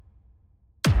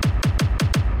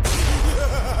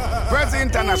Prez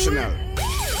International.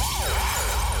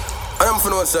 I am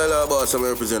from outside boss, I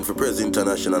represent for Prez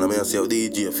International. I'm here to see how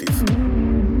DJ Fifth.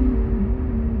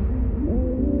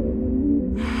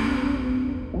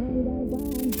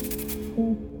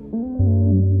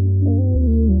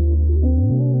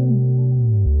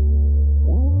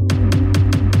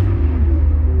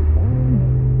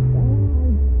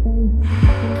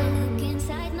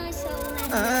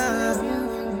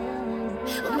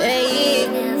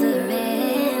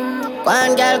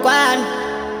 One girl, one,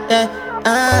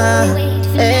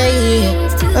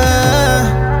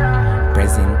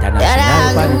 Prez International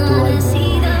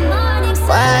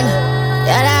one,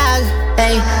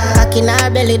 hey, cock in her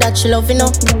belly that she love, you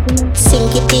know.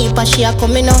 Sink it deep as she a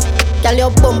coming up. Girl,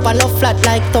 your bumper no flat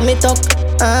like tummy tuck.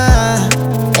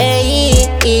 Hey,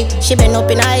 she been up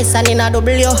in ice and in a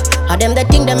W. All them the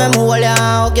thing them a hold ya,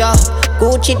 hug ya.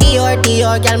 Gucci,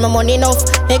 Dior, girl, my money enough.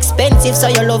 Expensive, so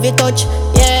you love it touch.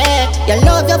 Yeah, you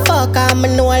love your fuck, I'm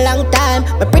know a long time.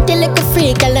 My pretty little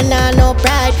freak, girl, and I no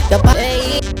pride.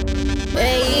 Hey,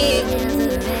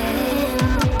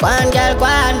 one girl,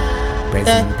 one. Prez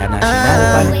International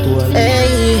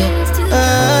Hey,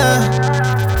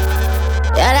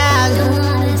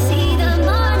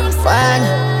 one,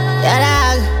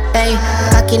 hey,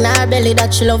 cock in her belly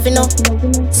that she love, you know.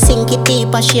 Sink it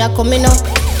deep as she a coming up.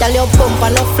 Girl, your bumper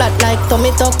no flat like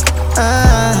tummy tuck.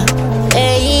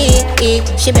 Hey,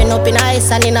 she been up in ice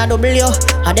and in a W.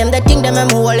 All them the thing them a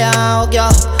hold ya, hug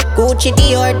ya. Gucci,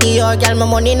 Dior, girl, my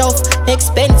money enough.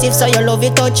 Expensive, so you love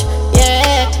it touch.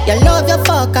 Yeah, you love your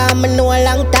fuck, I'm know a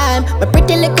long time. My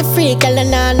pretty little freak, girl,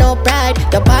 and I no pride.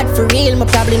 You're bad for real, me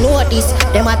probably know this.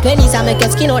 Them at 20s, I make your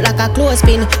skin out like a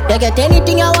clothespin. You get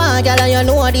anything you want, girl, and you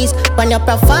know this. When you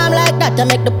perform like that, you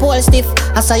make the pole stiff.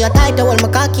 I saw your title, hold my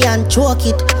cocky and choke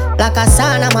it. Like a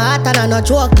son, I'm a heart and I'm not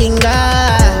joking,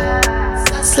 girl.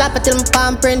 Slap it till my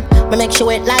palm print. Me make she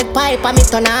wet like pipe and me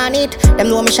turn on it. Them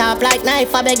know me sharp like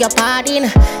knife, I beg your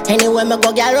pardon. Anyway me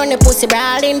go, girl, run the pussy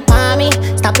brawling for me.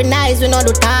 Stopping eyes, we no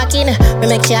do talking. Me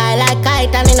make she high like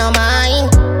kite and me no mind.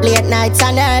 Late nights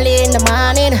and early in the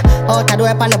morning. Out the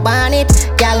door on the bonnet.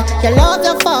 Girl, you love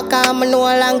your fuck, I'm know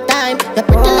a long time. You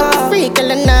pretty little freak, girl,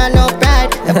 and I no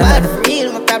pride. You bad for real,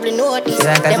 me probably know this.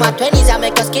 Them at 20s, I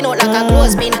make your skin out like a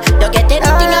clothespin. You get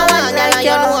anything you want, girl, and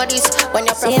you know this. When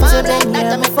you perform like that,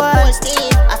 I make the pole stiff.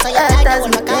 I saw your title,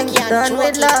 hold my cocky and done choke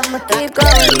with it. love, me keep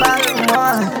going back for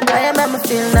more. I am me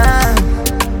feel now.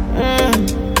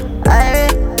 I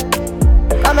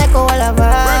come make a whole of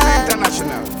Prez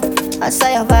International. I saw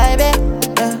your vibe,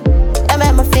 you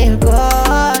make me feel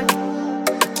good.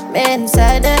 Me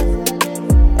inside it,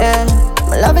 yeah.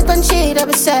 I love it when she there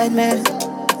beside me,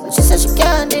 but she said she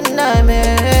can't deny me.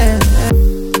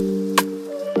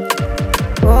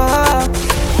 Oh.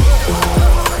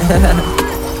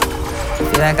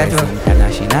 Feel like I do.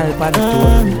 International bad tour.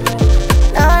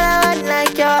 All I want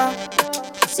like you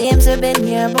seems to been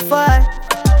here before.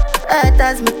 Right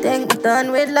as me think me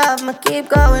done with love, me keep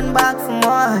going back for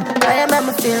more. I make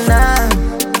me feel now.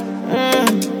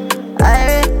 I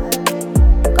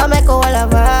come make a whole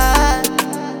of her.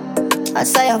 I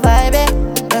saw your vibe,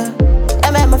 yeah.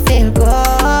 You make me feel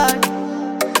good.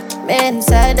 Me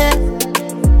inside it,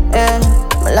 yeah.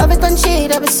 I love it when she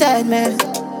there beside me,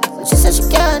 but she said she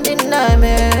can't deny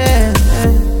me.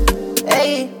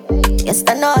 Hey, yes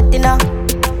I know it now.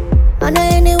 I know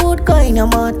any wood going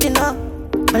I'm out, you know.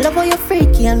 I love how you're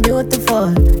freaky and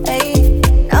beautiful. Hey,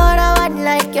 now I want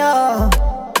like you.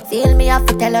 Feel me, I have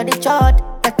to tell her the truth.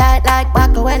 You're tight like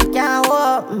buckle when you can't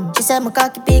walk. She said my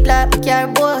cocky big like my car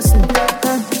bossing.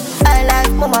 I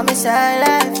like mama, miss her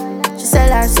life. She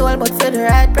sell her soul but for the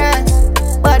right price.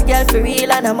 Bad girl for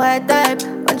real and I'm my type.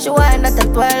 When she wine at the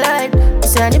twilight, I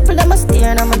say her nipple them a stay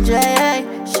and I'm a dry eye.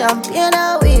 Champagne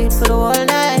and weed for the whole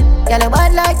night. Girl, I'm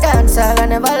bad like Dancehall, I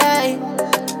never lie.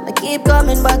 I keep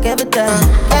coming back every time.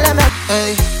 Girl, I'm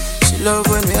hey, she love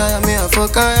when me hire me, I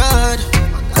fuck her hard.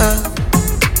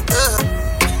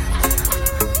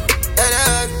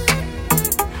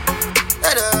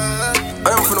 I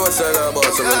am from outside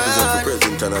boss, I represent for Prez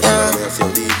International. I'm here to see how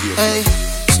DJ Fifth. Hey,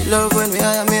 she love when me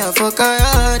hire me, I fuck her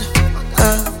hard.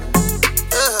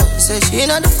 She say she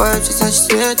not the vibe, she said she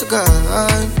swear to God.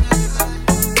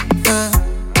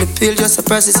 The pill just a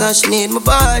process and she need my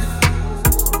body.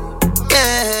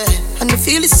 Yeah, and I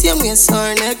feel the same way, so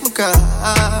her neck me cry.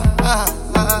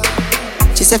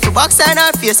 She said for box on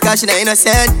her face, cause she not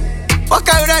innocent. Fuck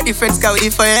her with her difference, cause we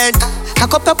different.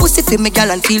 Cock up her pussy for me,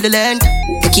 girl, and feel the length.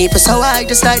 Me keep her so high,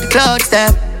 just like the clouds,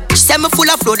 them. She said me full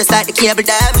of flow, just like the cable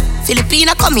dam.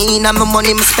 Filipina come in and my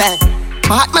money me spend.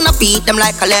 My heart man I beat them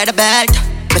like a leather belt.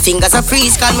 My fingers are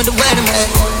freeze, call me the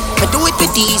weatherman. I do it with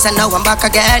these and now I'm back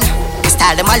again. I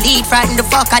style them, I lead, frighten the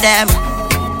fuck of them.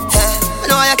 I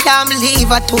know I can't believe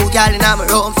I two girl in my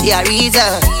room for a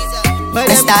reason. My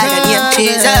style and name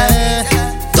chaser.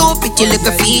 Two pretty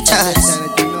little features.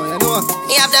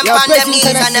 Me have them on them knees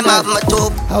and them have my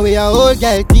top. How we a old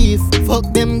girl thief?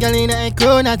 Fuck them girl in a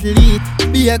crown athlete.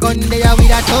 Be a gun there with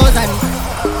 1,000.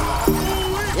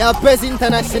 Yeah, Prez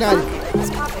International.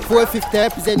 450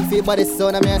 represent for body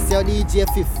sound. I mean I say DJ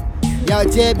 5th. Yeah,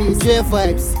 JB, J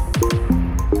Vibes.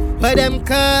 Why them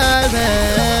call me?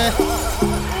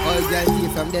 Old girl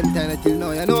thief from them time till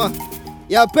now, you know.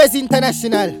 Yeah, Prez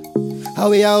International. How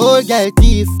we a old girl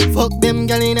thief? Fuck them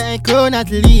girl in a crown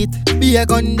athlete. Be a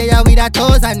gun there with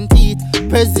 1,000 teeth.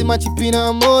 Press my chip in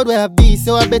a mode where I be,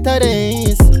 so I better than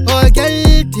this. Old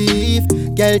girl thief.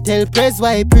 Girl tell Prez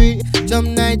why pre. Jump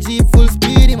night Jeep full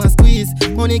speed in my squeeze.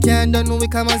 Money can't done we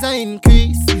come as I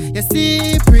increase. You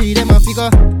see pre them a figure.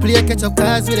 Play catch up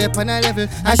cars with up on a level.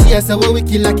 And she has a way we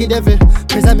kill like a devil.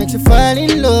 Prez I make you fall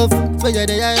in love. So you're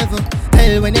there ever.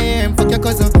 Hell when they aim fuck your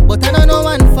cousin. But I don't know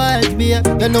one fault be.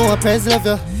 You know a Prez love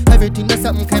you. Everything does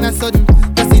something kinda sudden.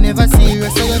 Cause he never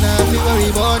serious, so you don't have to worry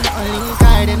about nothing. Link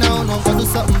high, they now know to do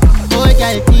something. Boy,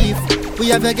 girl thief. We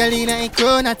have a girl in a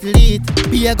crown athlete.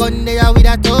 Be a gun there with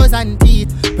 1,000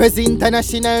 teeth. Prez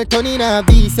International turning a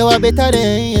beast, so I better than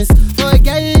this. Boy,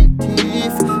 girl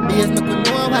thief. Because me could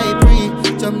know why pre.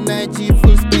 Jump night Jeep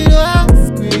full speed or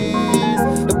squeeze.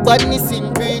 The badness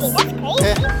increase.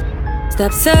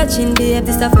 Stop searching, babe,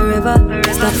 this stuff forever.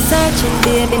 Stop searching,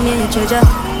 baby, me your treasure.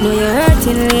 Know you're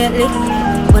hurting lately,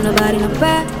 but nobody no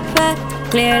perfect,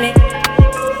 clearly.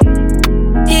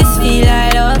 This feel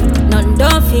like love, none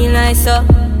don't feel nice, so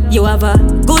you have a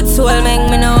good soul, make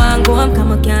me no want go home,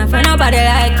 come I can't find nobody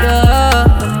like you.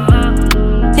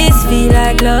 This feel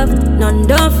like love, none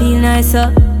don't feel nice,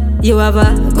 so you have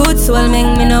a good soul,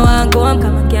 make me no want go home,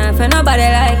 come I can't find nobody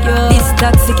like you. This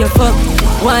toxic you fuck.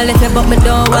 Wanna let you but me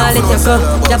don't wanna let you go.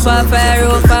 Jump off a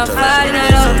roof and fall in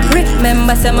love.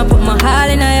 Remember say me put my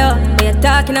heart in you. What you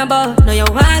talking about? No you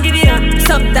wanna give it up.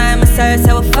 Sometimes I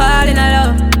say we fall in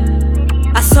love.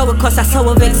 I saw it cause I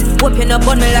saw it vex. Whooping up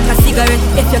on me like a cigarette.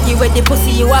 If you give away the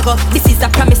pussy you a go. This is a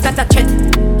promise not a threat.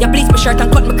 You bleach my shirt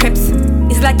and cut my crepes.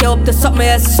 It's like you up to something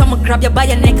else. Someone grab you by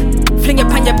your neck. Fling your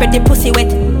pan your bread the pussy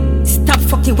wet. Stop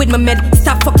fucking with my med,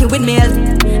 stop fucking with me health.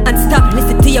 And stop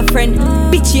listening to your friend.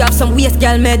 Bitch, you have some waste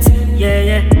girl meds. Yeah,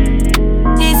 yeah.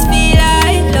 This feel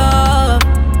like love.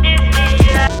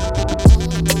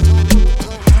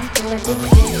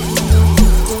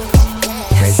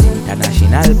 Prez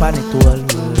International Panitool.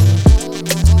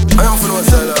 I am from the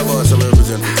side of the boss, I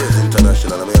represent Prez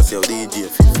International. I'm here to say DJ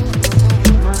 5th.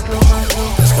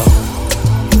 Let's go.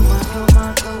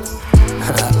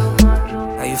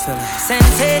 How you feeling?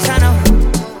 Sensational,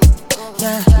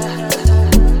 yeah.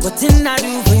 What didn't I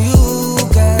do for you,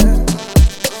 girl?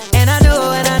 And I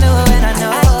know, and I know, and I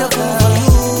know. Act the fool for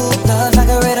you, love like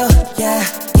a riddle, yeah.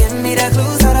 Give me the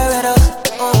clues of the riddle.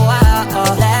 Oh wow,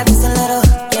 oh, laugh just a little,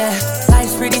 yeah.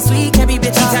 Life's pretty sweet, can't be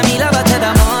bitchy. Tell me love her to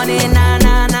the morning, nah,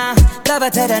 nah, nah. Love her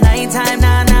to the nighttime,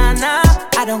 nah, nah, nah.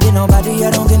 I don't get nobody,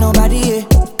 I don't get nobody, yeah.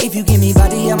 If you give me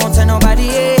body, I won't tell nobody,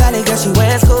 yeah. Valley girl, she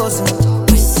wears clothes.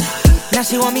 Now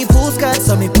she want me pool skirt,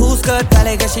 so me pool skirt.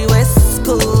 Valley girl, she wears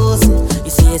schools. You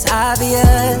see, it's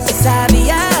obvious, it's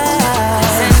obvious.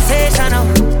 Sensational,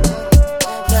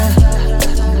 yeah.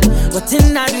 What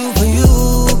didn't I do for you,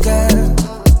 girl?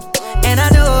 And I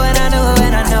know, and I know,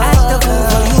 and I know. Act the fool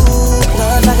for you,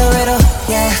 love like a riddle,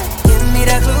 yeah. Give me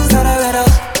the clues of the riddle.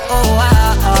 Oh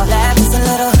wow, oh, laugh just a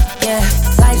little, yeah.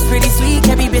 Life's pretty sweet,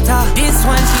 can't be bitter. This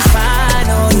one she's fine,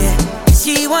 oh yeah.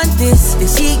 She want this, then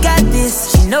she got this.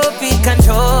 She know we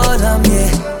control them, yeah.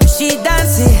 She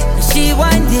dance it, she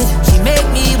wind it. She make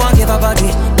me want give her body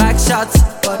back shots,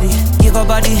 body. Give her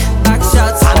body back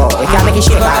shots. Oh, we can make it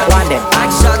shake like one then.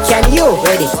 Back shots. Can you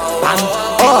ready? Bam.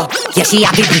 Oh, yeah, she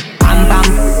happy big bam bam.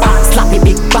 Slappy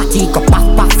big body, go pop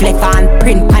pop flip and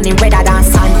print panning redder than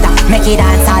Santa. Make it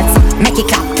dance salsa, make it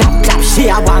clap clap clap. She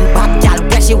a one back gal,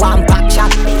 where she one back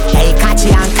shot. Hey,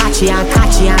 catchy and catchy and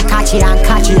catchy and catchy and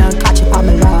catchy and catchy for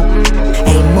me love.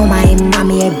 Hey, mama, hey,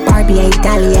 mommy, hey, Barbie, hey,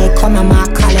 Dolly, hey, come on, ma,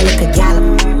 call her like a gal.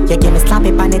 You give me slap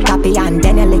it on the toppy and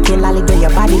then you lick it, lolly, do your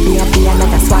body be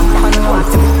another swag.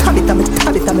 Tub it,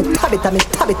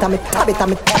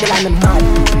 like the mud.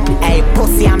 Hey,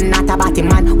 pussy, I'm not a batty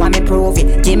man, want me prove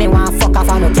it. Give me one fuck off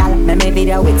on no gal. Make me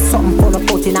video with something for no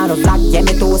putting on the vlog. Give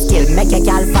me two skill, make a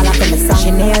gal fall off in the sun.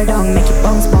 She nail down, make it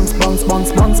bounce, bounce, bounce,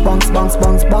 bounce, bounce, bounce, bounce,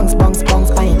 bounce, bounce, bounce,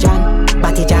 bounce, by John.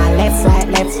 Batty John, left, right,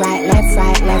 left, right, left,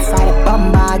 right, left, right. A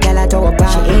bumba, gal a toe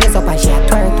brown. She is up and she a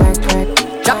twerk, twerk, twerk.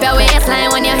 Drop your waistline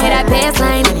when you hit that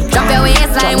baseline. Drop your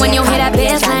waistline waistline when you hear that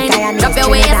bassline. Drop your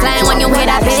waistline when you hear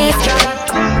that bass.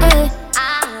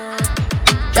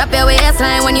 Drop your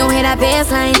waistline when you hear that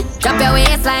bassline. Drop your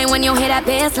waistline when you hear that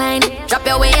bassline. Drop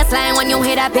your waistline when you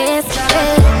hear that bass.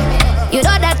 You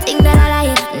know that thing that I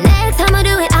like. Next time I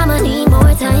do it, I'ma need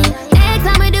more time. Next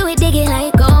time I do it, dig it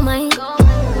like gold mine.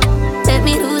 Let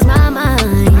me lose my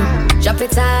mind. Drop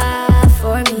it off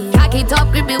for me. Cock it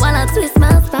up, grip it while I twist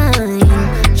my spine.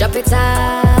 Drop it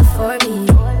off for me.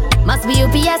 Must be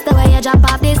UPS the way you drop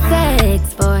off this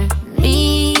sex for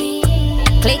me.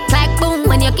 Click, clack, boom,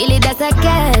 when you kill it, that's a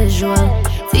casual.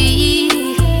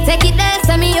 See, take it there,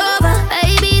 send me over.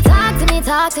 Baby,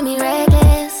 talk to me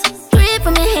reckless. Grip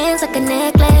from your hands like a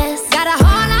necklace. Got a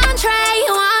hold on tray,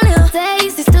 you wanna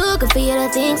taste. It's too good for you to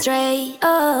think straight.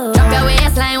 Oh, drop your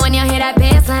waistline when you hear that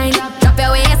bassline. Drop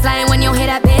your waistline when you hear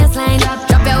that bassline.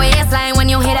 Drop your waistline when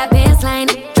you hear that bassline.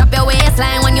 Drop your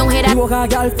waistline when you hear that. You walk a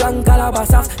girl from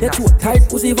Calabasas. You chew tight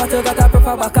pussy but you got a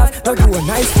proper back. Now you a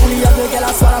nice fully and you get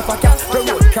a swallow for cat.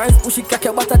 Promote crimes pushy crack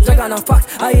your butt a jug and a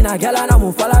fact. I in a girl and I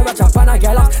move all a ratchet pan a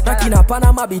girl off. Rock in a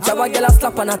Panama beach have a girl a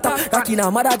slap on a top. Rock in a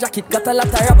mother jacket got a lot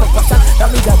of rap of fashion.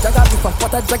 That means a jagger before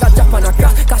pot a jagger jump on a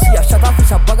crack. Cause she a shot a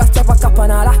fish a bag a chop a cap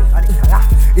on a la.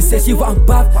 It says she want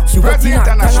bad. She wet in her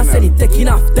tongue and said it taking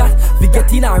off that. We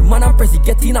get in her man and press it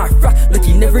get in her frack.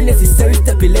 Looking every necessary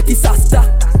step it let it start.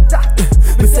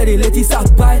 Me said it let it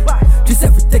start by. Just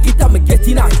every take it and me get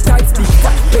in her tight. Speak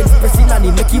that Benz pressing and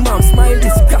he make him mom smile.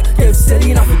 This crack yeah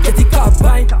selling and we get it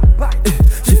combined.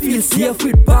 She feels safe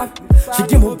with Bob. She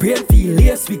give me brain feel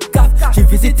lace with cop. She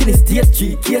visiting the stage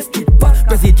 3 case kid back.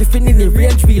 Cause he drifting in the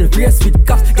range wheel race with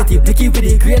cops. Get it blicky with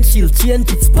the grain she'll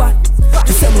change its spot.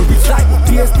 She said me rich like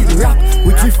me pierce the rap.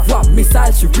 We drift from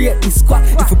missile she rate the squad.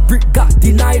 If a brick got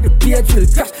denied the page will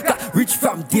crash. Got rich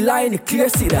from the line it clear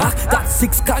see that. Got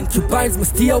 6 concubines me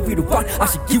stay with the one. I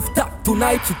should give that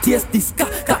tonight she taste this car.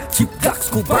 Got cheap clocks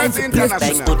combines the place.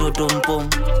 Like do-do-dum boom,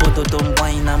 do-do-dum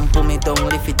wine and pull me down.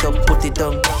 Lift it up, put it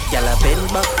down. Y'all a bend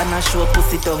back and I show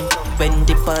pussy down. When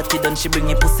the party done, she bring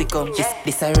your pussy come.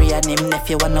 This a real name,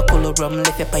 nephew wanna color rum.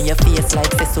 Lift up on your face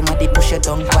like say somebody push you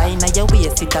down. Why now your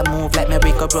waist it a move like me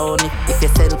break around. If you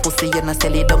sell pussy, you not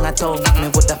sell it down a town. Me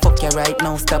woulda fuck you right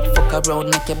now, stop fuck around.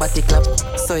 Make your body clap,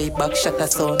 so it back shut a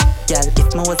sound. Girl,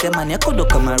 if me was your man, you coulda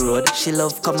come a road. She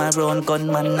love come around,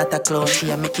 gunman not a clown.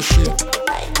 She a make you shake.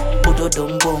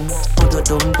 Put-o-dum boom,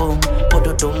 put-o-dum boom,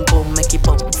 put-o-dum boom, make it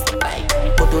bounce.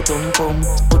 Put-o-dum boom,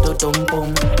 put-o-dum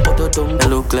boom, put-o-dum. I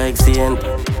look like Saint,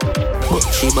 but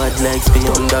she bad like Spain.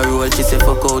 On the road, she say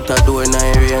fuck out her door in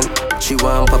rain. She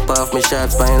want pop off me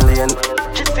shots by lane.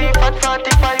 She see fat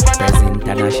 45 Prez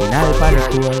International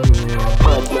Panitour.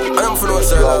 I'm from North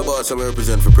Side boss, I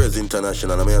represent for Prez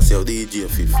International. I'm here to say DJ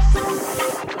 5.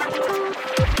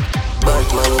 Bad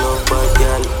man love bad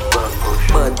girl.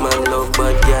 Bad man love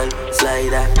bad girl. Slide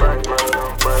that. Bad man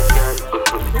love bad girl.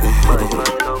 Bad man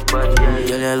love bad girl.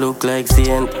 Girl, you look like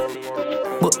Saint,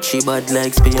 but she bad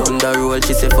like Spain. On the road,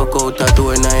 she say fuck out her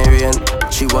door in rain.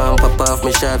 She want pop off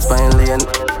me shots by lane.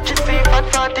 She see fat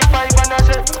 45 and I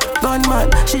say gunman,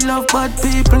 she love bad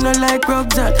people, no like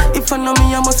rucksack. If I know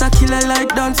me, I must a killer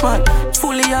like dance man.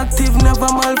 Fully active, never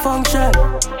malfunction.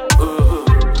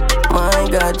 My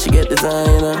God, she get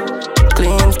designer.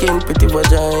 Clean skin, pretty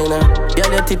vagina.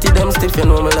 Girl, your titty them stiff, you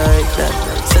know me like that.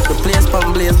 Set the place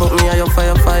pan blaze, but me a your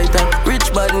firefighter.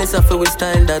 Rich badness, I feel we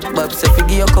style that. Bob say fi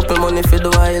give you a couple money for the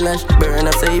eyelash. Burn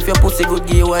I say if your pussy good,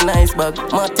 give you a nice bag.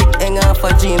 Matic hang off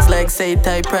her jeans like say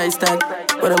type price tag.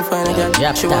 But I'm fine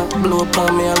again. She want blow up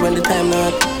on me and when the time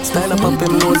not. Style up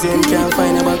him nose and can't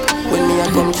find her back. When me a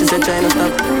come, she say China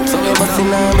stop. So me bustin'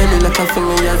 her belly like a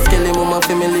family. A skelly mama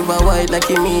fi me liver white like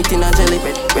he meat in a jelly.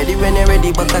 Ready when you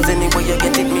ready, but as anybody you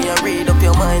get it, me a read up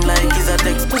your mind like it's a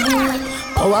text.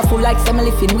 Powerful like some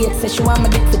lifting weight. Say she want my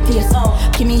dick for taste.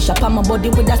 Kimmy shop on my body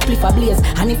with a spliff a blaze.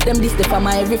 And if them this the for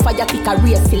my every fire kick a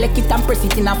race. Select it and press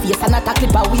it in her face and not a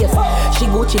clip her waist. She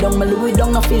Gucci down, my Louis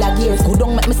down, no feel a gears. Go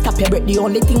down, make me stop your breath. The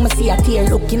only thing me see a tear.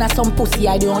 Looking at some pussy,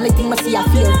 I the only thing me see a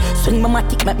fear. Swing my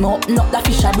matic, make me open up that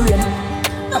fish a brain.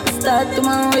 Up start to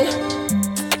my way.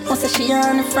 Must say she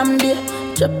on it from there.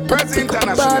 Drop top, pick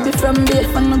up Barbie from there.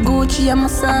 From the Gucci, I'm a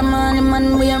Salmon,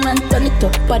 man, we a man, turn it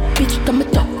up. Bad bitch, come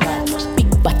it up.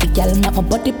 Big body girl, not my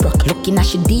body broke. Looking at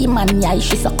she demon, yeah,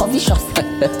 she so vicious.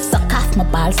 Suck off my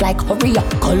balls like hurry up.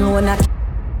 Colonna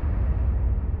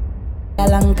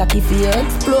long cocky for your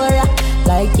explorer.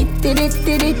 Like it did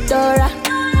it, Dora.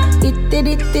 It did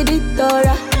it,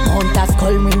 Dora. Mount a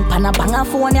skull ring, pana banga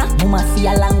phone ya. Mama see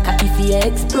a long cocky for your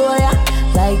explorer.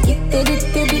 Like it did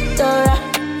it, Dora.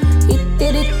 It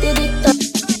did it.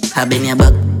 I been your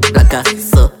back, like a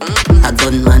so. A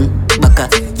gunman, back a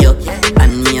yo.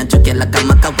 And me a chuck your like a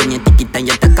maca when you take it and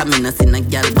you take a me no see no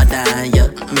girl bada ya.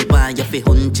 Me want you fi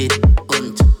hunch it,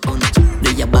 hunch.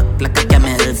 Do your back like a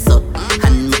camel so,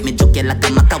 and make me joke you like a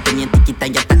maca when you take it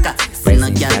and you take a see no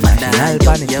girl bada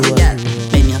yo girl.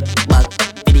 Bend your back,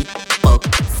 pity fuck.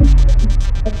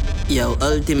 Yo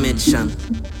ultimate sham.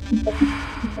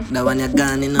 That one you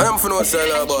gone in. I'm from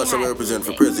Northside boss. I represent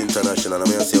for Prez International. I'm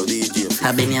here to say DJ.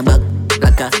 I been your back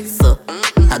like a so,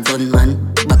 a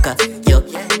gunman back a yo.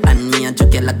 And me a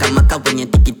joke you like a maca when you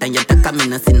take it and you take a me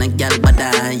no see no girl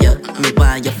bada yo. Me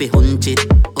want you fi hunch it,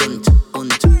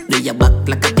 hunch. Do your back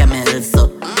like a camel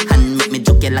so, and make me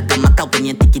joke you like a maca when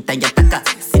you take it and you take a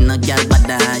see no girl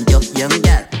bada yo. Young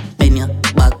girl, bend your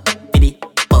back, pity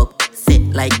fuck. Sit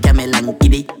like camel and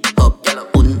giddy up.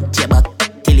 Hunch your back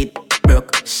till it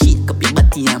broke. Shake up your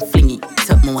body and fling it.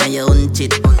 So me want you hunch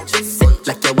it, sit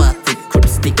like you walk with crook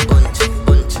stick. Me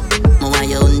want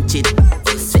you hunch it,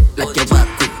 sit like you walk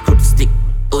with crook stick.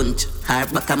 Hunch, her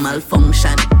back a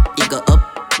malfunction. It go up,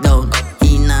 down,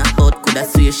 in and out. Coulda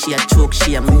swear she a choke,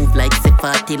 she a move like say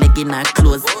 40 leg in her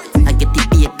clothes. I get the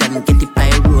bacon, get the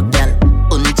pyro, girl.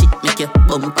 Hunch it, make your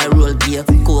bumper roll, gear.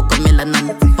 Coco melon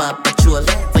and Paw Patrol.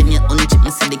 When you hunch it,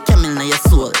 me see the camel in your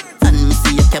soul, and me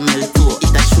see your camel toe.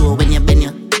 It a show when you bend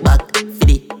your back, for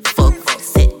the fuck.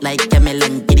 Sit like camel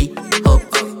and giddy up.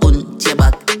 Hunch your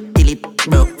back till it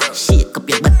broke. Shake up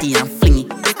your body and fling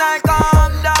it. It's like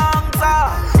calm down, sir.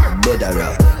 Better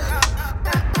rock.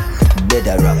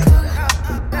 Better rock.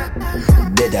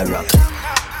 Better rock.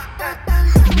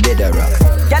 Better rock.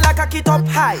 Girl, I cock it up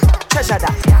high, treasure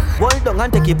that. Hold on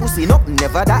and take your pussy, no,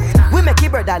 never that. We make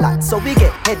it bread a lot, so we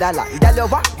get head a lot. Girl, you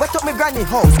what? Wet up me granny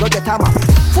house, go get a map.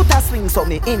 Foot a swing, so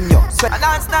me in your sweat. And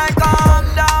dance like calm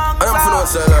down, I'm from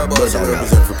Northside boss. I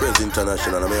represent for Prez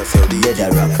International. I'm here to say DJ.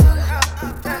 Better rock.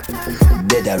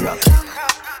 Better rock.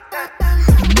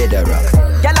 Better rock.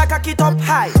 Girl, I cock it up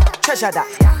high, treasure that.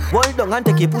 Hold on and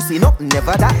take your pussy, no,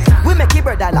 never that. We make it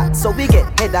bread a lot, so we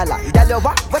get head a lot. Girl, you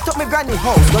what? Wet up me granny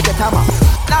house, go get a map.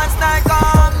 Dance like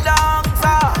calm down,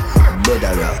 sir.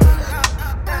 Better rock.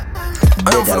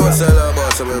 I'm from Northside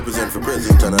boss. I represent for Prez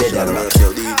International. I'm here to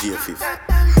say DJ Fifth.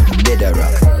 Better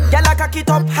rock. Girl, I cock it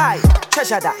up high,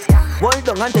 treasure that. Hold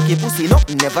on and take your pussy, no,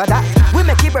 never that. We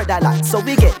make it bread a lot, so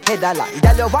we get head a lot.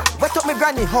 Girl, you what? Wet up me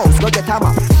granny house, go get a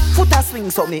map. Foot a swing,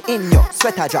 so me in your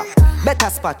sweater drop. Better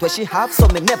spot where she have, so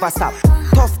me never stop.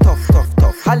 Tough.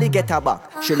 Holly get her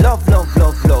back. She love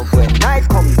when night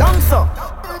come down, so.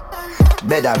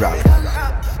 Better rock.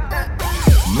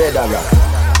 Better rock.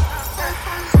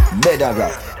 Better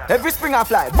rock. Every spring I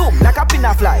fly, boom, like a pin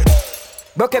I fly.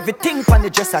 Broke everything from the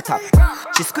dresser top.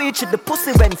 She squeeze the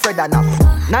pussy when Fred and up.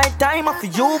 Night time after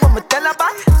you when me tell her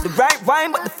back. The right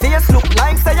wine but the face look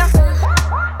like say ya.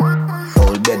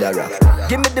 Hold better rock.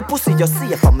 Give me the pussy you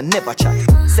see if I'm never chat.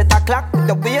 Set a clock with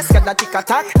the waist, get a tick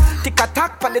attack. Tick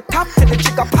attack from the top till the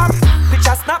trigger pop.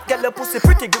 Bitch a snap, get the pussy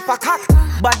pretty grip a cock.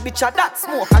 Bad bitch a that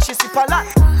smoke and she sip a lot.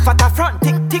 Fat a front,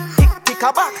 tick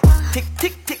a back. Tick,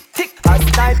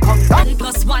 as time comes down. 1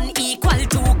 + 1 =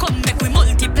 2. Come make we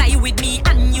multiply with me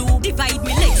and you. Divide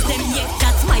me legs them yeah,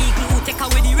 that's my glue. Take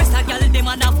away the rest of y'all, them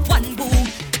and have one boo.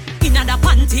 Inna the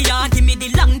panty ya, give me the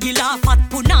long gila. Fat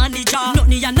punani jaw.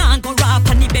 Nothing ya nah go rap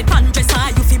on the bed pan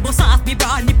dresser. You fi bust off me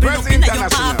bra, nipple up inna your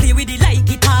car. Play with it like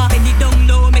guitar. Bend it down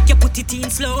low, make you put it in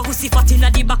slow. Pussy fat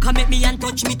inna the back, make me and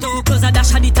touch me toe. Close a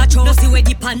dash and it a choke. No see where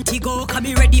the panty go. Come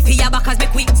me ready for ya back as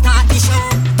make we start the show.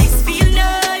 This feel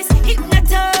nice,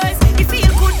 hypnotize. It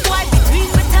feel good boy between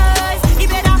my thighs. It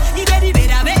better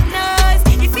bet nice.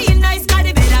 It feel nice, got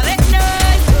it better bet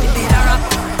nice. It better rock.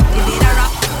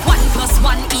 1 +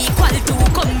 1 = 2.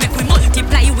 Come make we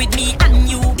multiply with me and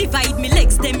you. Divide me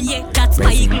legs them yeah, that's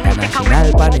my glue. Take away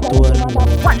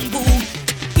one boom.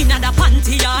 Inna the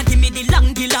panty ya, give me the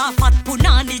long gila. Fat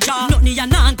punani jaw. Nothing ya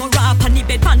nah go rap on the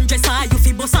bed pan dresser. You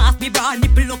fi bust off me bra,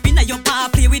 nipple up inna your car.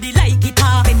 Play with it like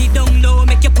guitar. Bend it down low,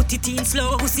 make you put it in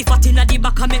slow. Pussy fat inna the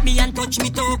back, make me and touch me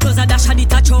toe. Close a dash and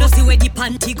it a choke. No see where the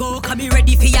panty go. Come me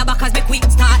ready for ya back as make we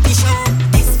start the show.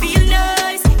 This feel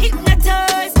nice,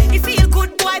 hypnotize. It feel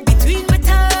good boy between my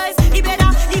thighs. It better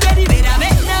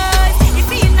bet nice. It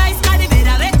feel nice, got it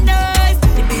better bet nice.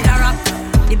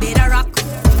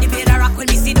 It better rock when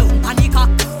me sit down panic cock.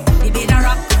 It better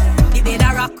rock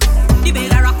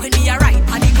when me a ride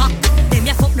panic cock. Them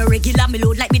ya fuck no regular, me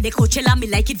load like me the Coachella. Me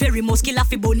like it very muscular,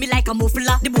 fi bone me like a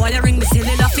muffler. The boy a ring me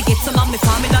cellular, fi get some of me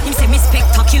formula. Him say me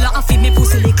spectacular, and fi me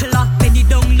pussy lickler. Bend it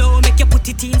down low, make you put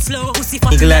it in slow. Pussy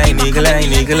fat. Eagle eye,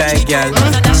 girl.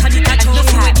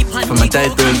 From a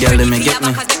type girl, girl, they may get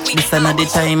me. This another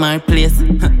time or place.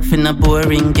 Finna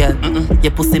boring, girl.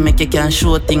 Your pussy make you can't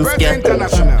show things, girl.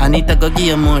 I need to go give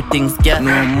you more things, girl.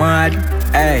 No mad.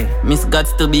 Hey, Miss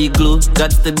gots to be glue,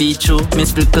 gots to be true.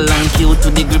 Miss little and cute to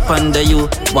the grip under you.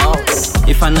 Wow,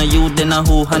 if I know you, then I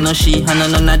who? I know she, I know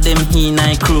none of them, he and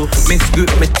I crew. Miss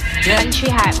good, me. Country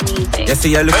hat music. You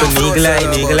see, you look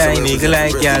eagle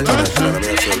eye, girl.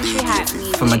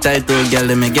 For my title, girl,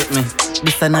 let me get me.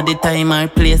 This another time or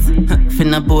place.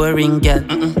 Finna boring, girl.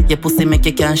 Your pussy make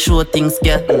you can't show things,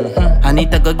 girl. I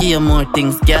need to go give you more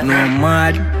things, girl. No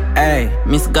mad. Hey,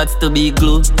 Miss gots to be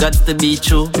glue, gots to be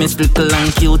true. Miss little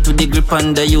and cute to the grip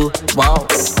under you. Wow,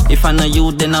 if I know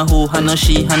you, then I who? I know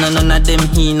she, I know none of them,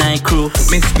 he and I crew.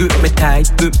 Miss good me tight,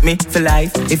 good me for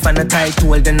life. If I not tight,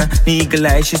 hold then I eagle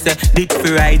eye. She say, dick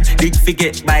for ride, dick for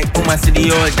get bike. Come and see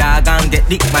the old dog and get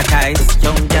dick my ties.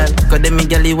 Young girl, cause them me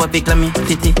girl you a big me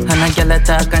titty. And a girl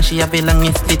attack and she have a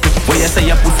longest titty. When you say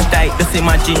your pussy tight, just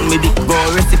imagine me dick go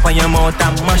recipe on your mouth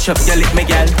and mash up your lip, me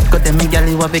girl. Cause them me girl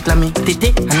you a big me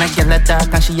titty. And a girl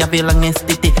attack and she have a longest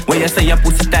titty. When you say your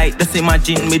pussy tight, just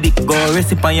imagine me dick go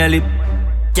recipe on your lip.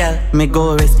 Girl, me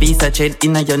go rest piece of tread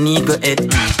in your knee go head.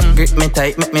 Grip me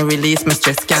tight, make me release my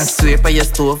stress. Can't swear by your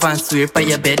stove and swear by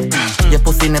your bed. Your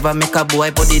pussy never make a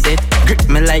boy body dead. Grip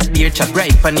me like beer chop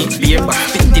right on it beer back.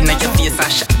 Spit in your face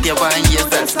and shot your 1 year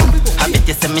back. I bet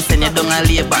you say me send you down a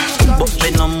labor, but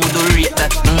when no mood to rate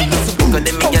that. Cause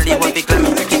them me girl you a big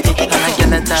me kitty. And a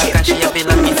girl attack and she a feel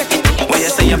like me kitty. When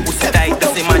you say your pussy tight,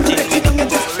 just imagine me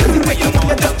dick go recipe on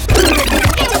your mouth.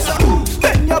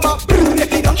 Bend your back,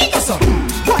 break it down, yes sir.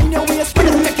 Wind your waist,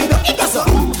 break it down, yes sir.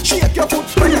 Shake your foot,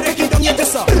 break it down,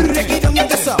 yes sir. Break it down,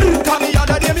 yes sir. Come the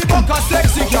other day, me fuck a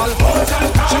sexy girl.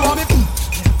 She want me.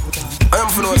 I'm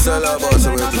from North Alabama, so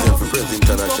we represent for Prez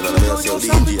International. I'm here to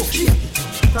sell DJ.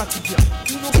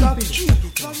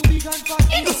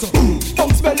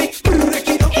 Bounce belly, break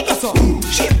it down, yes sir.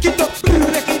 Shake it up,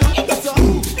 break it down, yes sir.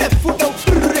 Left foot down,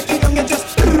 break it down, you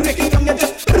just break it down, you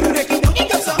just break it down,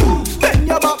 yes sir. Bend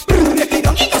your back, break it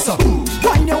down, yes sir.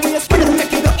 Wind your waist,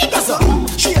 break it down, yes sir.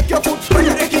 Shake your foot,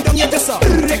 break it down, yes sir.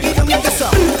 Break it down, yes sir.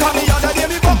 Come the other day,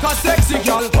 me fuck a sexy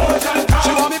girl.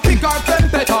 She want me pick her 10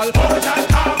 petal.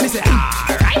 Me say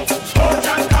alright,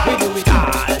 we do it all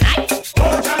night.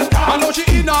 I know she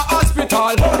in a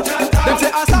hospital. Them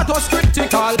say her status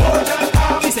critical.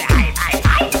 Me say aye.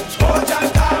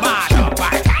 Mad up,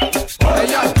 alright. Hey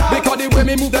yeah, because the way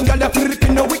me move them girl they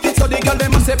flipping no wicked. So the girl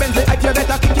them must say Bentley hype you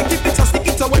better kick it, keep it so stick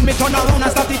it. So when me turn around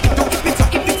and start it to keep it. So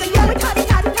if it's a yellow cat,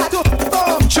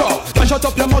 boom, sure. Don't shut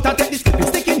up your mouth and take this clip.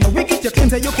 Stick in your wicked. You claim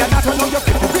say you cannot run out your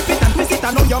clip. Rip it and twist it.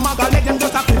 I know your mother let them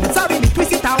just a flip. Sorry me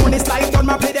twist it. I only slide on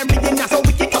my play them rhythm. Yeah so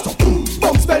wicked. So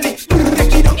bounce belly,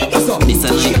 break it down. So this a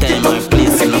long time or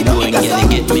place in a boring girl you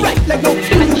get me.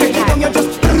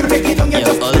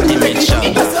 Your ultimate shot.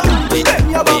 Wait,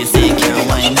 they say you can't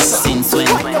whine since when? I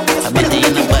bet they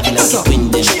in a bad like you win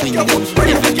them.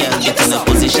 Every girl get in a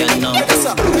position now.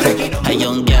 A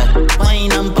young girl,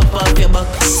 whine and pop off your back.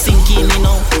 Sinking in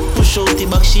now, push out the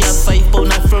back. She have 5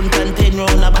 pound at front and 10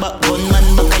 round her back. Gun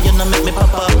man back, you know make me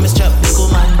pop off me strap. Big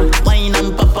man, whine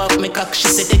and pop off me cock. She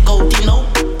say take out you know.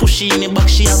 Push in the back,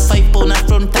 she have 5 pound at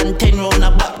front and 10 round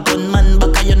her back. Gun man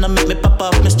back, you know make me pop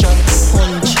off me strap.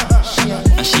 Hunch,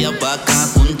 and she a back and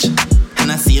hunch.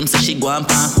 And I see him say she go on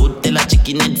pan hood. Tell a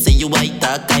chicken head say you white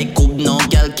talk. I cook no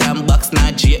girl can box,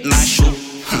 nah drape, nah shoe.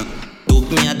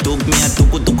 Dug me a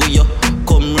dugu yo.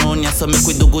 Come round ya so make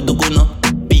we dugu no.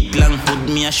 Big long hood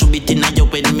me a shoot it inna yo.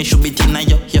 When me shoot it inna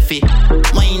yo, you fi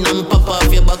wine and pop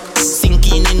off your back.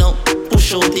 Sink in you know.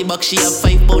 Push out the back, she have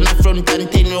 5 pound at front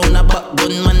and 10 round her back.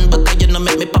 Gun man back, you know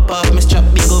make me pop off me strap.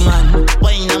 Big man,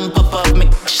 wine and pop off me.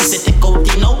 She say take out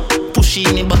you know. Push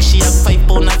in the back, she have 5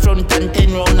 pound at front and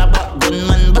 10 round her back. Gun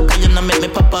man back, you know make me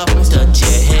pop off me. Touch your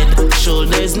head,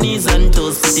 shoulders, knees and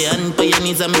toes. Put your hand by your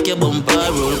knees and make your bumper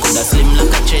roll. Coulda slim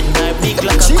like a tread or big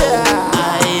like a cow.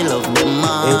 I love them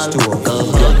all.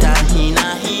 Go out and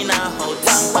hina,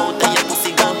 out of your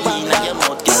pussy go inna your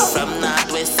mouth. Girl from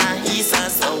northwest and east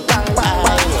and south.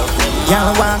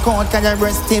 Y'all walk out cause your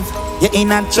breast stiff. You in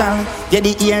natural, you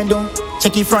the ear do.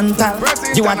 Check your frontal.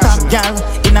 You a top girl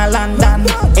in a London.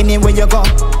 Anywhere you go,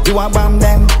 you a bomb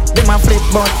them. Them a flip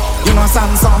but you know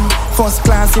Samsung. First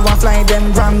class you a fly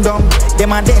them random.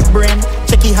 Them a dead brain.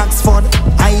 Check your Oxford.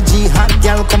 IG hot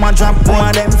girl come and drop one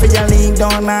of them for your league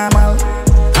down normal.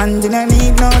 And you don't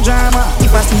need no drama.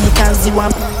 If a sneakers you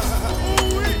a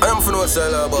I'm from North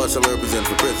Alabama, so I represent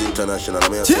for Prez International.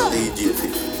 I'm here to sell DJ.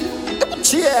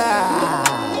 Cheer.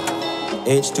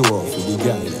 H2O for the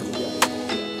guy.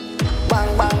 bang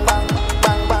bang bang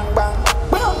bang bang bang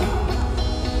bang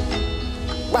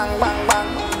bang bang bang.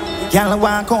 Y'all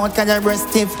walk out cause your breast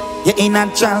stiff. You in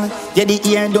natural, you the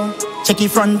ear do. Check your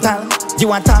frontal.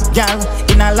 You a top girl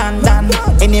in a London.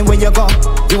 Anywhere you go,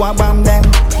 You a bomb them,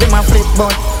 them a flip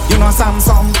but you know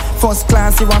Samsung. First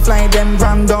class, you a fly them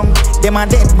random. Them a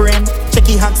dead brain,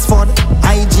 checky Oxford.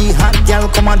 IG hot girl,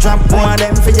 come and drop one of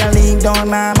them for your league down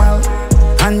normal.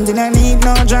 And you don't need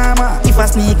no drama. If I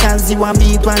sneakers, you a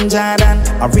beat one Jordan.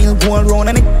 A real gold round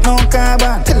and it no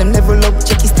carbon. Tell them level up,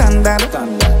 check his standard.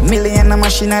 Million a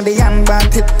machine at the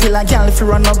handbag. Tell a girl if you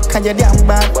run up, cause you damn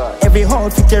bad. Every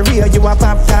outfit you real, you a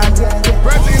pop tag.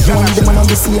 You want them on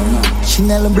the same.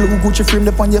 Chanel and blue Gucci framed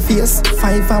up on your face.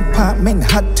 5 apartment,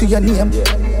 hot to your name.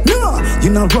 No,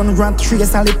 you know run rat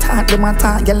trace. All the talk, them a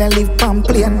talk, girl live pan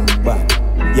plane.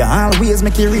 You always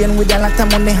make it rain with a lot of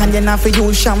money and you not for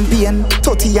use champagne.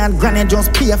 30 and granny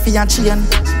just pay for your chain.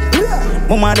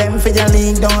 Mama them for your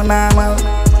league down normal.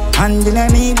 And you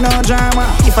don't need no drama.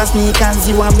 If I sneakers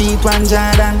you a beat one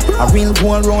Jordan. A real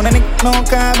gold round and it no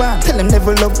carbon. Tell them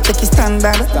level up, check his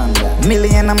standard.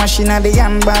 Million a machine at the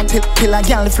handbag. Tell a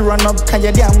girl if you run up cause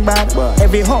you damn bad.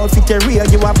 Every outfit you real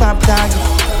you a pop tag.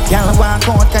 Girl walk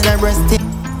out cause you breast it.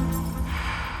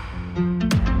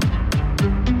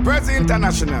 Prez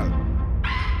International.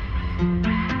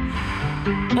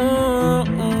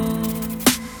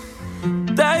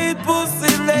 Tight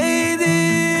pussy lady.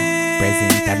 Prez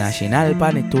International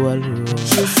pan it all.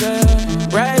 She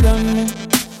said, ride on me.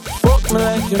 Fuck me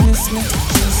like you miss me.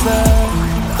 She said,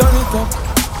 turn it up.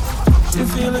 She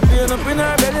feel the pain up in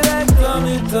her belly like turn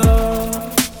it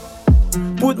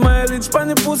up. Put my lips on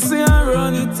the pussy and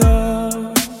run it up.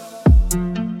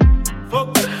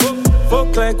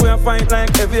 Fuck like we a fight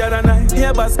like every other night.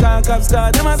 Yeah, boss car, cops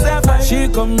car, them a say a fight. She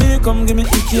come, me come, give me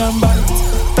icky and bite.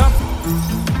 Top.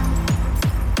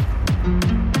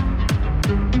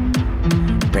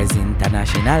 Prez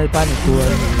International pan it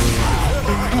all.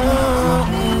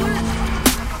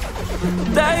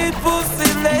 Tight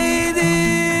pussy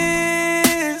ladies.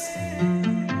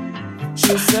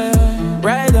 She said,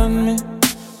 ride on me.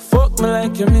 Fuck me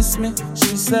like you miss me.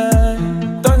 She said,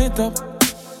 turn it up.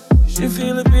 She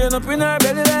feel the pain up in her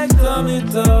belly like turn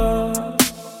it up.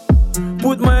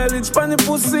 Put my lips on the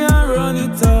pussy and run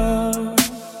it up.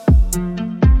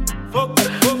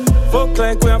 Fuck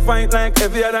like we a fight like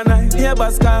every other night. Yeah,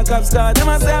 boss car, cops car, them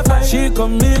a say a fight. She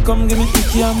come, me come, give me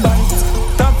icky and bite.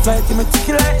 Top flight, give me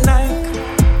ticky like Nike.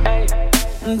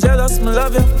 I'm jealous, me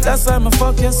love you, that's why me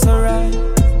fuck you so right.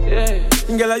 Yeah.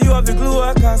 Girl, you have the glue,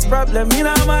 I cause problem in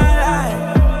my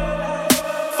life.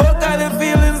 Fuck all the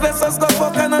feelings, let's just go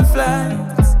fuck on a flight.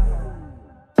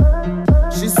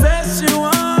 She says she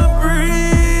want breathe.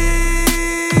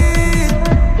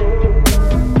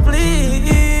 Please,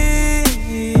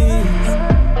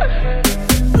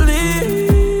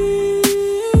 please,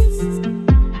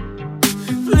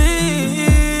 please.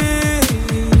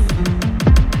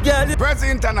 Yeah, the Prez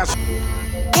International.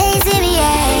 Hey,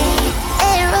 CBA,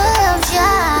 hey, rough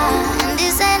job.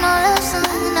 This ain't no love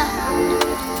song, no.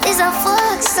 It's a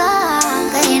fuck song.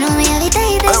 Cause you know me every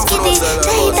day, this kitty.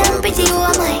 Tight and pretty, you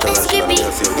are my best creepy.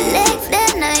 Like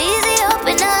that, not easy,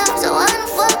 open up. So I don't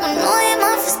fuck, I know you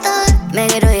must start.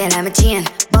 Make it royal, I'm a chain,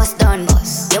 bust done.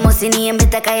 You must see me in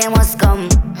better, cause you must come.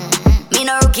 Me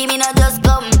no rookie, me no just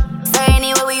come. So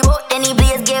anywhere we walk, any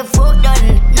place get fuck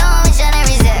done. No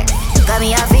missionary sex. Got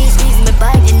me a face, squeeze me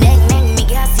by the neck. Make me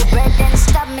gas your breath, then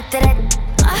stop me to that.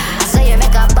 I saw you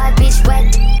make a bad bitch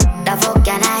wet. The fuck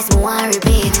can I me one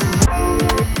repeat.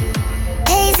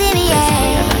 Hey, CBA,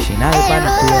 hey,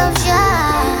 love ya.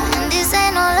 This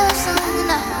ain't no love song,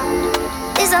 no.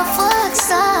 It's a fuck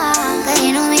song. Cause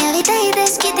you know me every day,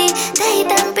 this kitty. Tight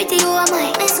and pretty, you are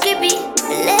my miss creepy.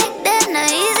 Like that, not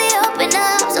easy, open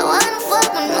up. So I don't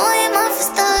fuck, I know you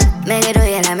must start. Make it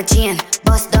royal, I'm a chain,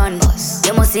 bust done.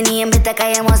 You must see me in better,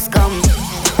 cause you must come.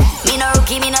 Me no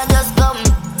rookie, me no just come.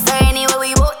 So anywhere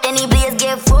we walk, any place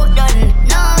get fuck done.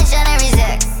 No missionary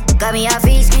sex. Got me a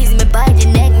face, squeeze me by the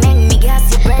neck. Make me gas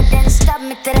your breath, then stop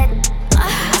me to that.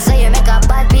 I saw you make a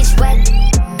bad bitch wet.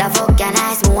 The fuck can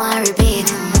I me one repeat.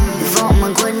 You fuck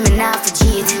me good, me not for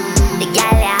cheat. The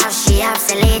gal I have, she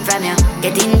obsolete from you.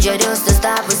 Get introduced to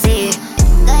start with it.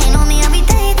 Cause you know me, I be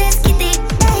tight as kitty.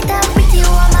 Tight and pretty, you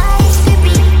are my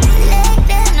creepy. Like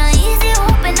that, not easy,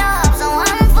 open up. So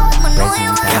I'm fuck, me know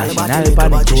you are. Girl, your body big, your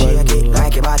body shake it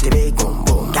like your body big, boom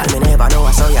boom. Girl, me never know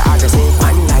I saw you aggressive.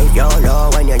 One life, you're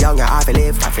low when you're young, you have to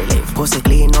live. Pussy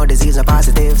clean, no disease, no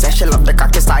positive. Say she love the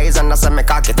cocky size and I say me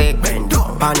cocky thick. Bend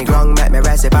down, pon the ground, make me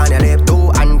rest it on your lip.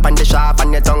 Two hand pon the sharp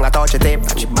and your tongue I touch your tip.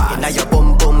 Inna your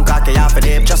bum bum, cocky half a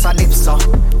dip. Just a dip so,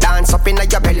 dance up inna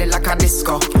your belly like a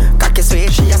disco. Cocky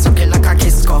sweet, she a suck it like a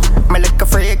kisco. Me like a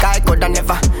freak, I coulda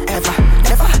never, ever,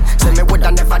 never. Say me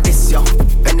woulda never diss you.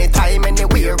 Anytime,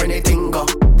 anywhere, anything go.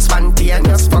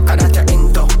 Spontaneous, fucker that you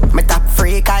into. Me top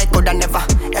freak, I coulda never,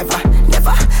 ever,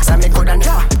 never. Say me coulda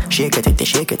never.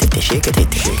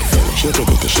 Shake it,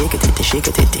 shake it, shake it, shake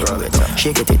it,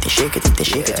 shake it, shake it,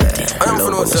 shake it. I'm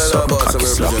from the sell about some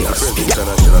represent for Prez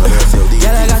International.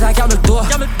 Girl, I got a camel toe.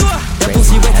 The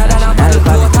pussy wetter than a bottle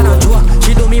coat and a joke.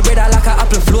 She do me better like a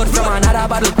apple float from another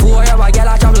bottle pour. Yeah, girl,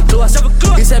 I travel close.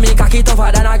 You say me cocky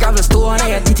tougher than a gravel stone. And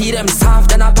your titty them soft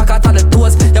than a packet of the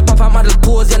toes. Your papa model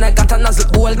pose, you know got a nozzle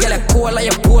hole. Girl, a cold like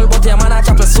your pole, but your man a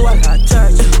chapel soul.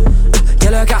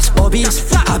 Girl, you catch bobbies.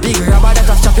 A big rubber that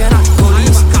a champion at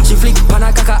police. She flick pan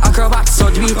a caca acrobat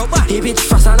surgery. Hey bitch,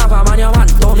 fast and up a man, you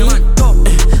want dummy.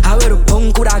 I wear the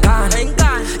punk with a gun.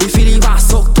 If you leave a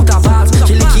sock to the bars.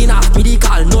 She licking off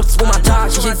medical nuts for my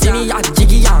charge. She see me at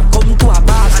jiggy and come to a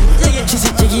bars. She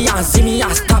see jiggy and see me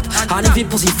and stop. And if you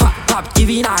pussy fat pop,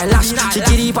 giving her a lash. She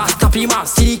kitty pass, tap him off,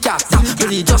 see the cat.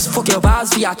 Really just fuck your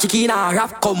bars for your chicken and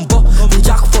rap combo. The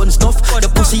jack fun stuff. The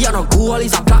pussy on a goal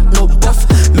is a platinum buff.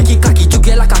 Make it cocky to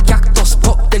get like a cactus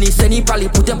pop. Then he send he probably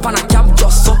put him on a cap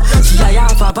just so. She a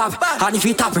half a bag. And if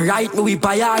it tap right, me we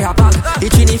buy her a bag.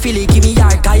 It's when he feel it, give me your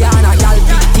Guyana. Y'all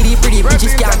big titty pretty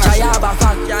bitches can't try her back.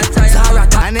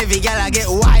 And every girl I get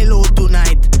wild out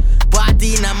tonight.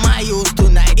 Party in my house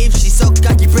tonight. If she suck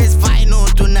cocky, Prez final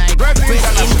tonight. Prez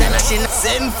International.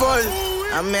 Sinful.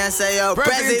 I may say yo,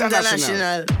 Prez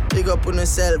International. Big up on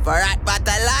yourself, alright? But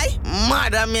I lie.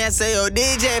 Mad, I may say yo,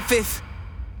 DJ Fifth.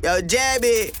 Yo,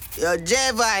 JB. Yo, J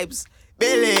Vibes.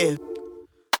 Billy.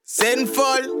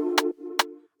 Sinful.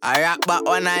 I rock back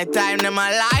one night time, them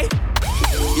a lie.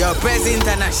 Yo, Prez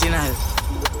International.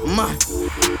 Man.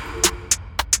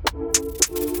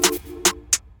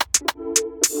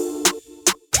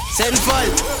 Sinful.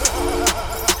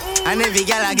 And every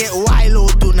girl I get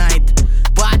wild out tonight.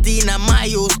 Party in my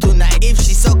house tonight. If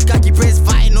she suck cocky, Prez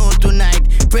final tonight.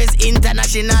 Prez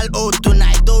International out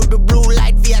tonight. Out the blue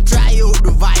light, via try out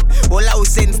the vibe. All our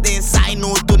sense then sign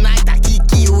out tonight. I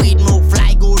kiki with no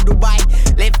fly, go Dubai.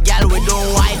 Left girl we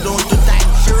don't wide, don't too tight.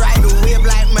 She ride the wave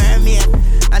like mermaid.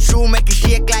 And she make it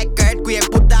shake like earthquake.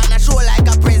 Put on a show like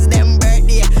a president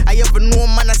birthday. I ever know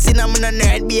man I seen I'm in a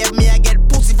nerd. Behave me I get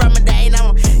pussy from a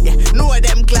dynamo. Yeah, know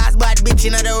them class bad bitch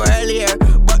in the world here.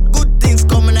 But good things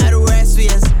coming out the worst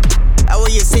ways. How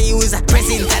you say you is a Prez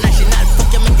International?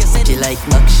 Fuck you make you say. She like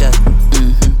backshot,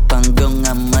 Pangong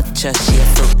and matcha. She a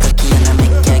so cocky and I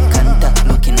make eye contact.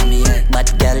 Looking at me eye.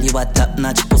 Bad girl you a top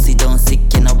notch. Pussy don't sick,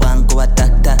 you know want go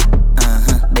attack that.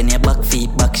 Bend your back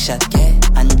feet, back shot. Yeah.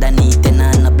 Underneath and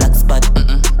on a black spot.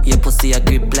 Your pussy a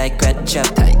grip like rat chop.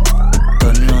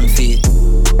 Turn round feet.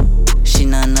 She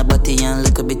not on a body and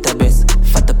look a bit of breast.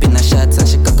 Fat up in her shots and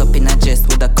she cock up in her chest.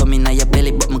 Woulda come in your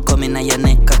belly but me come in your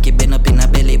neck. Cocky bend up in her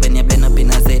belly when you bend up in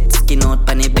her zed. Skin out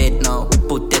pan the bed now.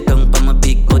 Put your tongue pan my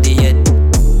big body head.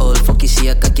 All fucky she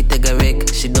a cocky take a wreck.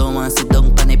 She don't want sit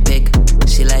down pan the peg.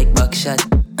 She like back shot.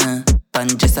 Pan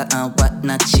dresser and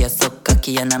whatnot. She a so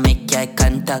cocky and I make eye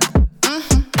contact.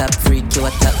 Top freak you a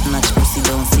top notch. Pussy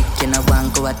don't sick you know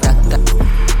want go attack that.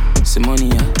 See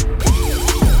money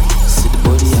see the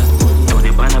body Now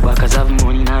the banner back as have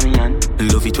money in my hand.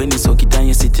 Love it when you suck it and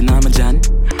you sitting on my jan.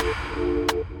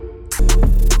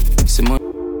 See money.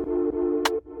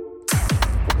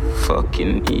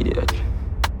 Fucking idiot.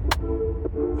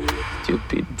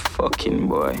 Stupid fucking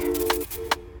boy.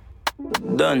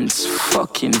 Dunce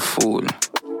fucking fool.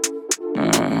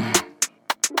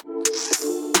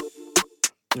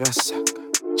 Just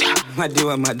my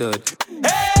dear, my dad.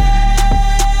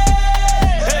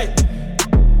 Hey!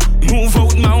 Move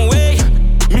out my way.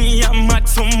 Me I'm mad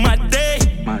for my day.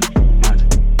 Mad.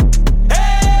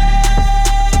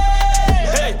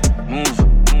 Hey!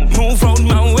 Move out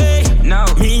my way. Now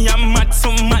me I'm mad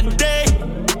for my day.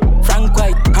 Frank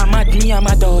White, I'm at me, I'm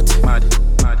a dot.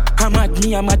 I'm at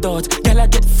me, I'm a dot. Girl I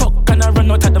get fucked and I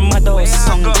run out of the mad house.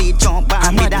 I'm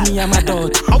at me, I'm a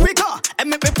dot. How we go? And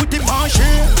me put it on she.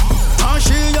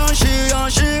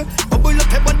 Bubble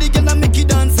up your body, girl, and make it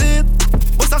dance it.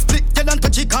 Bust a split, girl, and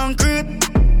touch it concrete.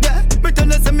 Yeah, me tell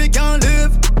her say me can't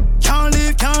live.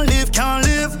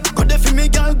 Go there for me,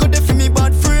 girl, go there for me,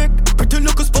 bad freak. Pretty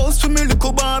little spouse for me,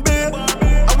 little Barbie.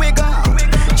 How we go?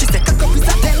 She say cock up is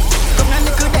a 10. Come and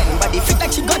look at them, body fit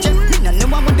like she got gel. Me nah know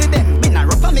what with them. Me nah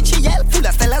rough and make she yell. Full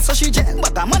of style so she gel,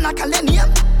 but I'm on a calendar.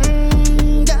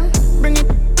 Girl, bring it,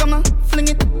 come on, fling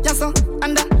it, yes sir,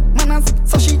 and manners,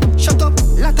 so she shut up,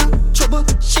 lata, trouble,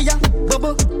 she a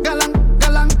bubble, galang,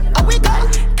 how we go?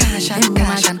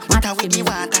 Caution, water with the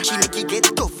water, she make it get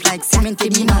tough like cement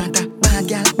in the mortar.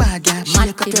 Bad girl,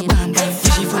 shake up your bam bam,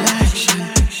 she full of action.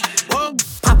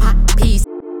 Papa, peace.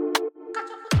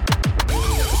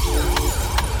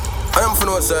 I am from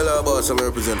the sell about some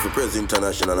represent for Prez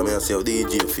International. I'm here to say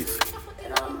DJ Fifth.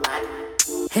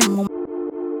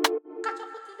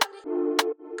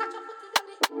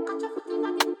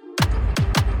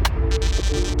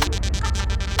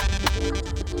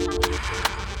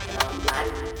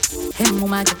 Them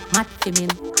woman get mad for me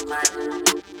now.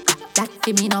 That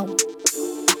for me now.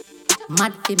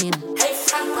 Mad for me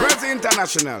now. Prez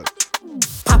International.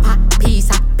 Papa,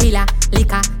 pizza, pillar,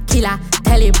 liquor, killer,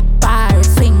 telly, bar,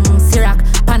 swing, syrup,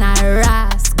 pana,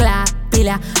 ras, glass,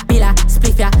 pillar,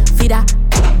 spliffia, feeder.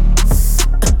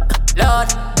 Lord,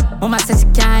 mama says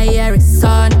she can't hear it,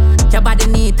 son. Your body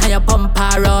need turn your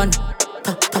bumper run.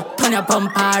 Turn your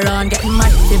bumper run. Getting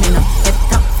mad for me now. Get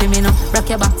top for me now. Rock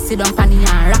your back, sit down, panty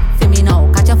and rock for me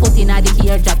now. Catch your foot in the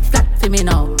ear, drop flat for me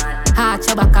now. Arch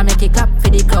your back and make it clap for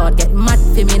the crowd. Get mad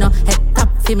for me now. Head top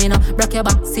for me now. Rock your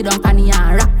back, sit down, panty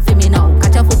and rock for me now.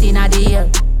 Catch your foot in the ear.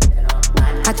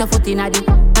 Catch your foot in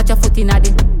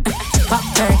the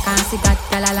Back her can't see God,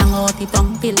 tell her long out it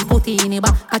tongue. Pill put it in your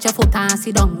back, catch your foot and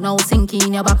sit down. Now sink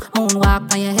in your back,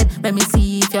 moonwalk on your head. Let me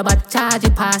see if you're bad. Charge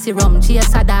it, pass it rum.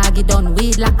 Chase a doggy done,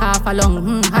 weed like half a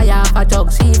lung. High half a jug,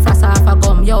 she frost half a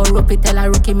gum. Yo, rope it, tell her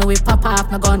rookie me we pop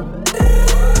off my gun.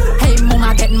 Hey,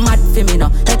 mama getting mad for me now.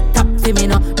 Head top for me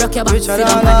now. Rock your back, sit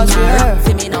down and rock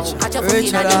for me now. Catch your foot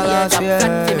in the ear, drop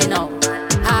flat for me now.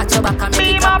 Arch your back and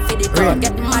make it up for the crowd.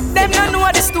 Get mad. Them don't know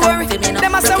the story.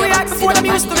 Them a say we act before them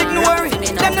used to ignore it.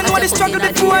 Them don't know the struggle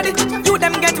before it. You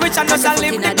them get rich and just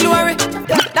live the glory.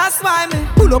 That's why me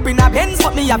pull up in a Benz,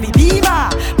 but me a be diva.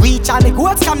 Reach all the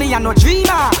goats, cause me a no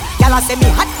dreamer. Y'all say me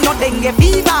hot, no dengue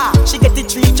fever. She get the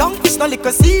tree junk, it's no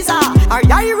liquor Caesar. Her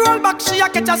eye roll back, she a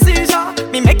catch a seizure.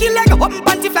 Me make it leg up,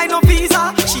 panty fly no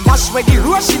visa. She dash with the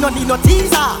road, she no need no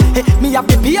teaser. Hey, me have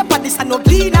the paper, this a no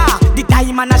cleaner. The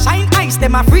diamond a shine, ice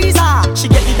them a freezer. She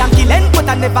get the donkey length, but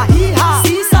I never hear her.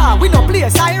 Caesar, we no play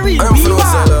siren, we war.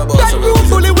 That room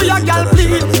bully, we a gal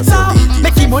please. So,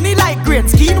 making money like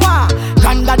grains, quinoa.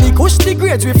 Granddaddy kush the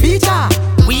grades we feature.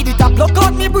 We did a block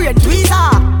out me brain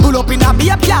tweezer. Pull up in a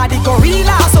beer the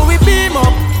gorilla. So we beam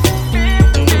up.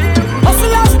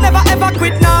 Hustlers never ever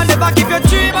quit now, never give your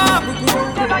dream up.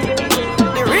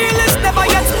 The realest never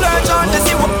yet splurge on the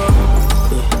zero.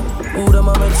 Who them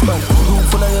a make span? Group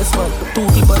full of yes man. 2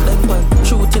 clip on them pan.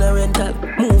 Shoot in a rental.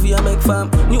 Movie a make fam.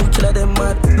 New killer them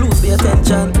mad. Lose the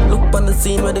attention. Look on the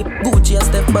scene where the Gucci a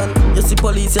step on. You see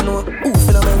police you know. Who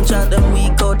finna mention? Them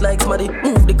weak out like smarty.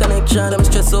 Move the connection. Them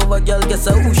stress over girl. Guess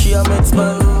a who she a make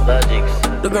span.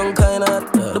 The ground kinda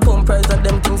hot. The pump price of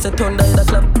them things a ton die the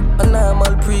clap. A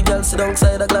normal pre-girl sit down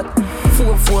side the Glock.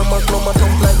 4-4 mark no my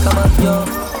thump like a mat. Yo.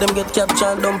 Them get captured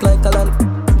and dump like a land.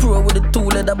 Pro with the 2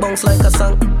 leather bounce like a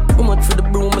song. How much for the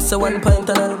broom, I say 1 pint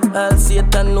and all. I'll see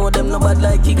it and know them no bad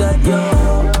like he got, yo.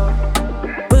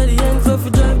 Where the ends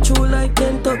of drive through like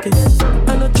Kentucky.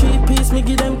 And a 3-piece, me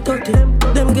give them 30.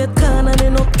 Them get can and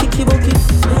then up kicky bucket.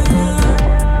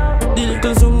 The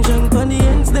little zoom junk on the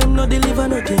ends, them no deliver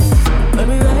nothing. When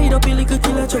we ride up, a little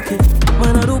killer chucky.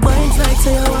 Man, I do binds like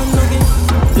say I want nugget.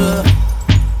 Yeah.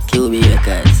 QB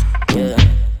records, yeah.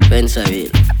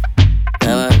 Pensaville.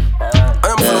 Yeah, man.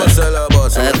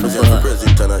 Prez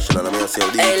International, I'm say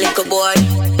hey, little boy,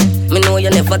 me know you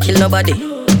never kill nobody.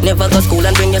 Never go school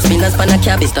and bring your spinners pan a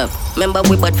cabby stop. Remember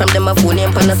we bought from them a phone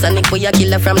name Panasonic. We a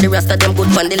killer from the rasta, them good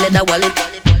pan the leather wallet.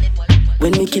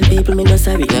 When me kill people, me no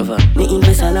sorry, never. Me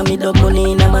invest all of me dog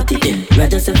money in a matty.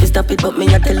 Roger said fi stop it, but me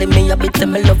a telling me a bit. Say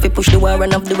me love fi push the war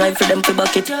and have the right for them fi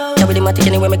bucket. Yeah, with the matic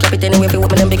anyway, me clap it anyway fi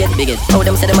women them bigot. How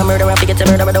them say them a murderer, fi get a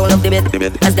murderer, don't love the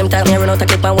bit. As them time me run out a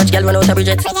clip and watch girl run out a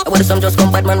bridget. I would some just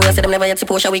come bad man, we a say them never yet see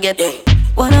Porsche we get.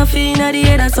 Wanna feel inna the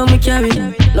head, that's how me carry.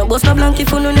 No bust no blank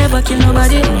if you no never kill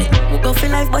nobody. We go for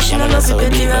life, but she no love you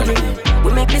petty robbery.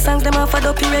 We make the songs them off a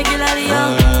dope irregularly.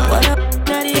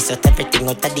 We set everything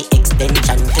out of the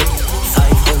extension clip.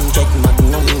 500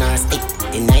 magnum nah stick.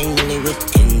 The 9 milli with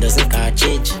 10 dozen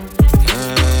cartridge.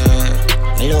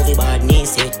 Me love the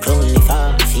badness, it crawly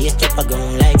far. Face kept a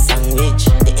gun like sandwich.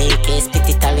 The AK speak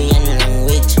Italian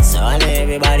language, so I know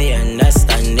everybody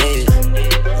understand it.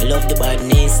 Me love the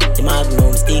badness, the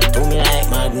magnum stick to me like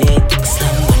magnet.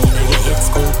 Slam one in your head,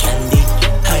 skull candy.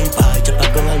 High bar, jump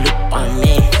a gun and look on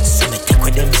me. So me take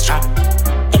with them strap.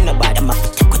 Them no bad, I'm a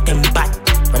take with them bat.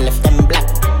 Run left them black.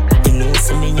 They know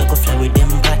see me, you go fly with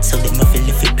them bat. So them a feel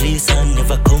if it please and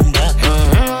never come back.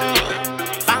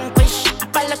 Vanquish,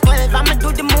 Apollo 12, I'ma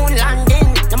do the moon landing.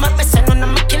 I'm a person and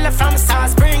I'm a killer from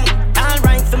South Spring. All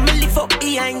right, family for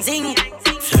behind zing.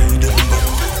 Fly with them bat,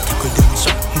 take with them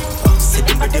shot. See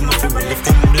them but them a feel left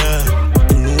them blood.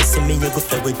 They know see me, you go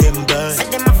fly with them bat. Say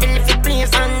them a feel if it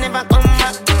please and never come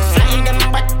back. Fly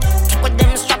them bat, take with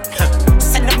them strap.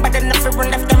 Say them but them a feel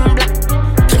left them black.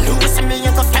 You know see me,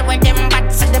 you go fly with them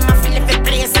bat. Say them a feel if it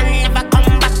please and never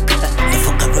come back. They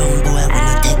fuck around boy, we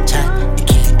no dead chat. You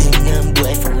kill them young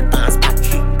boy from the bounce back.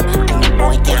 And the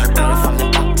boy can't turn from the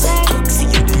box. See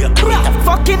you do your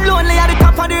fucking lonely at the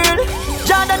top of the hill.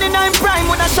 Jordan in 9 prime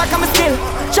with a shock of my skill.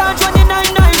 Charge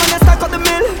 199 when I stack up the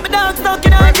mill. My dog stuck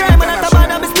in a grime and I tab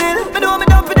on me still. Me know me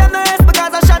dump it on the rest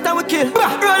because I shot and we kill.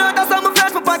 Run out of some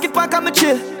fresh, my pocket pack and me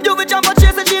chill. You be jump and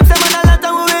chase the jeeps, them and a lot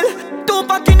and we will. 2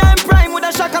 pack in I'm prime with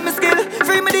a shock of my skill.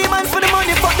 Free me demons for the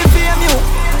money, fuck the FMU.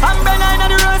 I'm Bernard on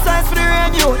the road sides for the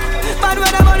rain youth. Bad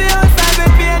when I'm on the outside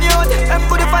with pain youth. Them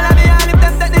could follow me all if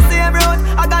them take the same road.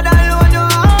 I got that load, oh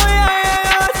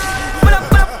yeah. Pull up,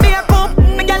 be a poop.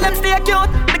 Me girl them stay cute.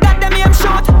 Me got them aim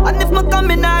short. And if me come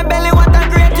in our belly, what a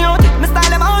great youth. Me style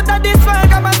them out of this world,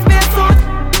 got my space suit.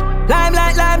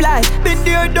 Limelight. Been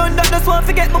there, done that, just want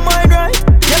to get my mind right.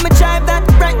 Yeah, me drive that,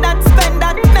 break that, spend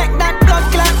that, make that blood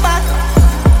clot back.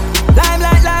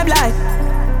 Limelight.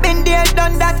 Been there,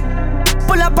 done that.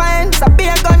 Pull up hands, a be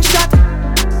a gunshot.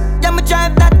 Yeah, me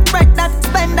drive that, break that,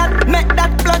 spend that, make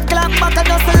that blood clot back. I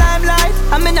just a limelight.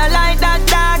 I'm in a light that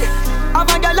dog. Have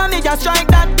a girl on me, just strike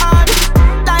that hard.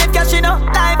 Life cash, you know,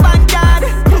 life and card.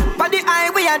 For the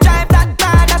highway, I drive that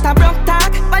car. That a broke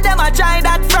talk, but them a try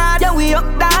that fraud. Yeah, we up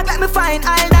dark, like me find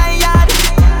all nine yard.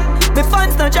 Me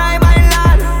funds no dry, my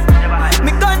lad.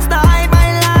 Me guns no hide, my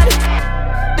lad.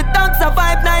 The dogs a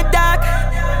vibe night dark.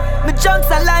 Me junks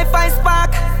a life I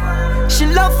spark. She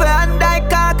love her and I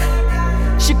cock.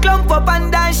 She clump up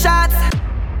and I shots.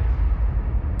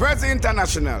 Prez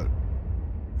International.